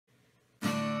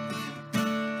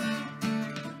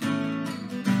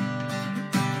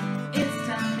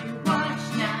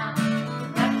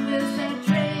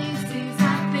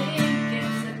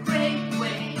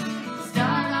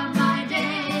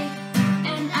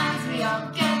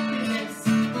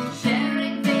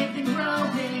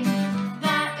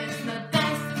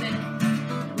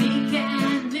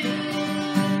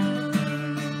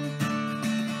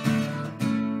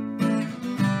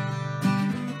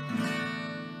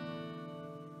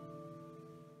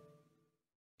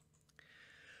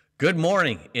Good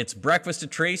morning. It's breakfast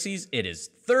at Tracy's. It is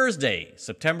Thursday,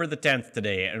 September the 10th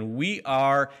today, and we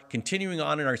are continuing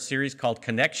on in our series called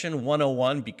Connection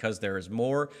 101 because there is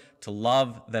more to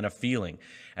love than a feeling.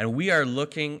 And we are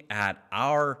looking at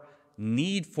our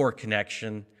need for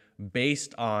connection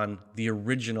based on the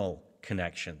original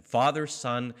connection, Father,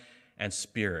 Son, and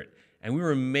Spirit. And we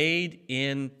were made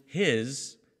in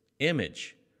His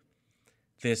image.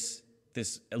 This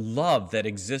love that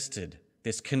existed,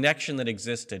 this connection that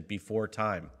existed before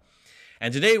time.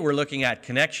 And today we're looking at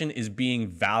connection is being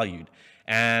valued.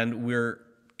 And we're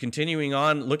continuing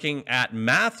on looking at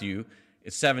Matthew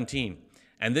 17.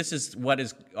 And this is what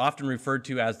is often referred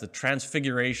to as the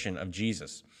transfiguration of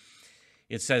Jesus.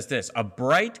 It says this, "A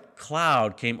bright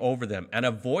cloud came over them, and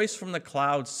a voice from the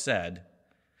cloud said,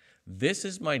 'This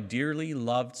is my dearly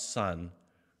loved Son,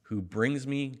 who brings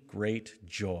me great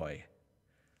joy.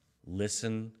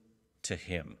 Listen to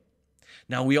him.'"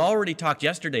 Now, we already talked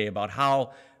yesterday about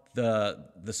how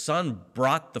the Son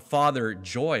brought the Father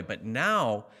joy, but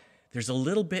now there's a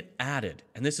little bit added,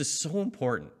 and this is so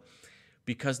important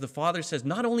because the Father says,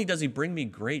 not only does he bring me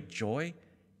great joy,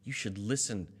 you should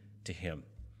listen to him.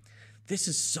 This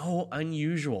is so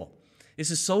unusual.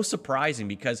 This is so surprising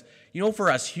because, for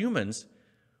us humans,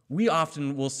 we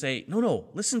often will say, no,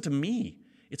 listen to me.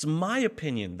 It's my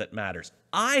opinion that matters.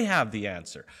 I have the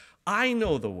answer. I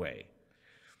know the way.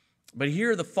 But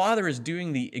here the Father is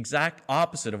doing the exact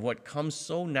opposite of what comes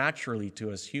so naturally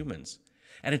to us humans.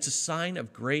 And it's a sign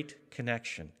of great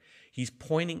connection. He's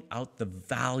pointing out the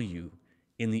value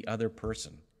in the other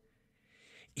person.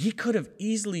 He could have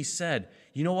easily said,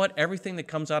 you know what, everything that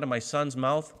comes out of my son's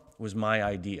mouth was my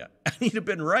idea. And he'd have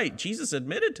been right. Jesus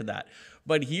admitted to that.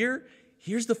 But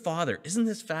here's the Father. Isn't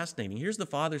this fascinating? Here's the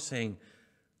Father saying,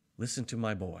 listen to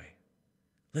my boy.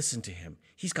 Listen to him.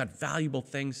 He's got valuable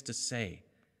things to say.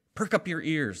 Perk up your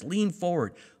ears, lean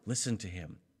forward, listen to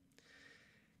him.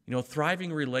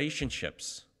 Thriving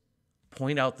relationships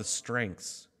point out the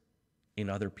strengths in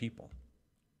other people.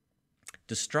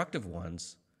 Destructive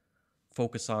ones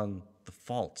focus on the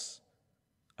faults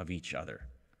of each other.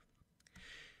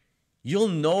 You'll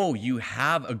know you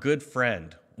have a good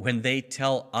friend when they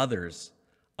tell others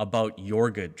about your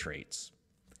good traits.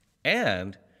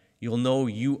 And you'll know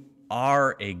you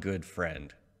are a good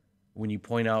friend when you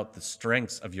point out the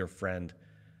strengths of your friend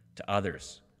to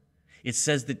others. It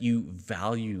says that you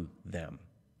value them.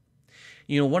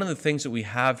 One of the things that we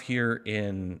have here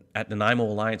at Nanaimo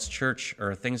Alliance Church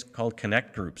are things called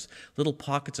connect groups, little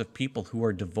pockets of people who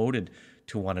are devoted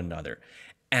to one another.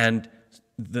 And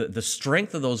the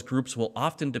strength of those groups will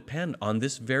often depend on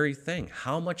this very thing,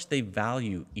 how much they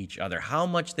value each other, how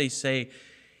much they say,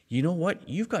 you know what,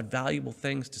 you've got valuable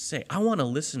things to say. I want to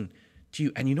listen to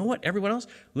you. And you know what, everyone else,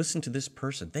 listen to this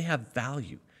person. They have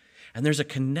value. And there's a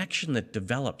connection that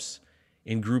develops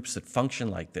in groups that function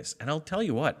like this. And I'll tell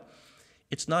you what,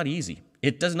 it's not easy.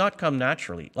 It does not come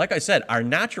naturally. Like I said, our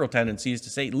natural tendency is to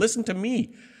say, listen to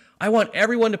me. I want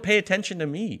everyone to pay attention to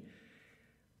me.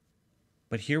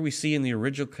 But here we see in the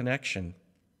original connection,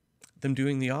 them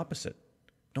doing the opposite.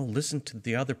 No, listen to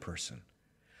the other person.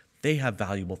 They have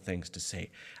valuable things to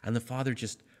say. And the Father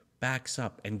just backs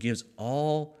up and gives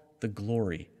all the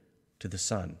glory to the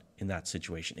Son in that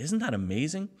situation. Isn't that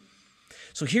amazing?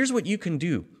 So here's what you can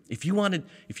do. If you want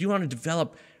to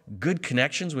develop good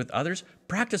connections with others,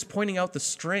 practice pointing out the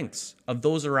strengths of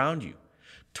those around you.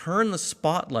 Turn the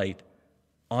spotlight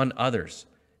on others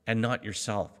and not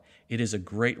yourself. It is a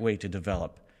great way to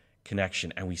develop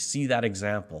connection, and we see that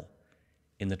example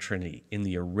in the Trinity, in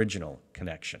the original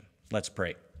connection. Let's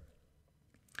pray.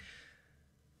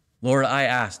 Lord, I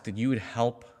ask that you would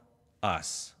help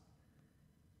us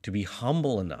to be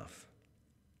humble enough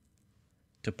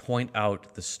to point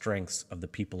out the strengths of the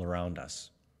people around us,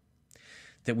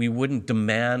 that we wouldn't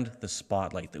demand the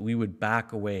spotlight, that we would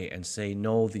back away and say,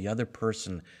 no, the other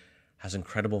person has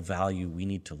incredible value. We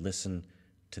need to listen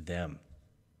to them.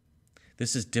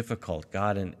 This is difficult,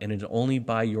 God, and it's only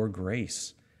by your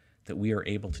grace that we are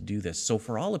able to do this. So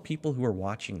for all the people who are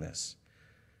watching this,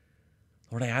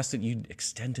 Lord, I ask that you'd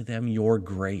extend to them your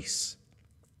grace,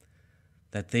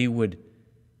 that they would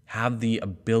have the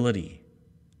ability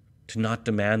to not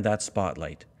demand that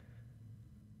spotlight,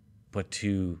 but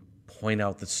to point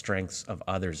out the strengths of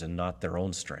others and not their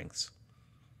own strengths.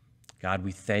 God,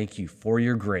 we thank you for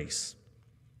your grace.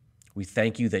 We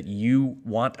thank you that you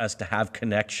want us to have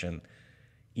connection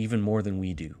even more than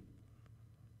we do.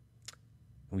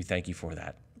 We thank you for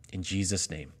that. In Jesus'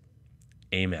 name,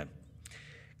 amen.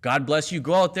 God bless you.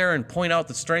 Go out there and point out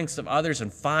the strengths of others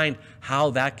and find how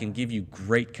that can give you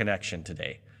great connection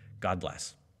today. God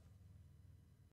bless.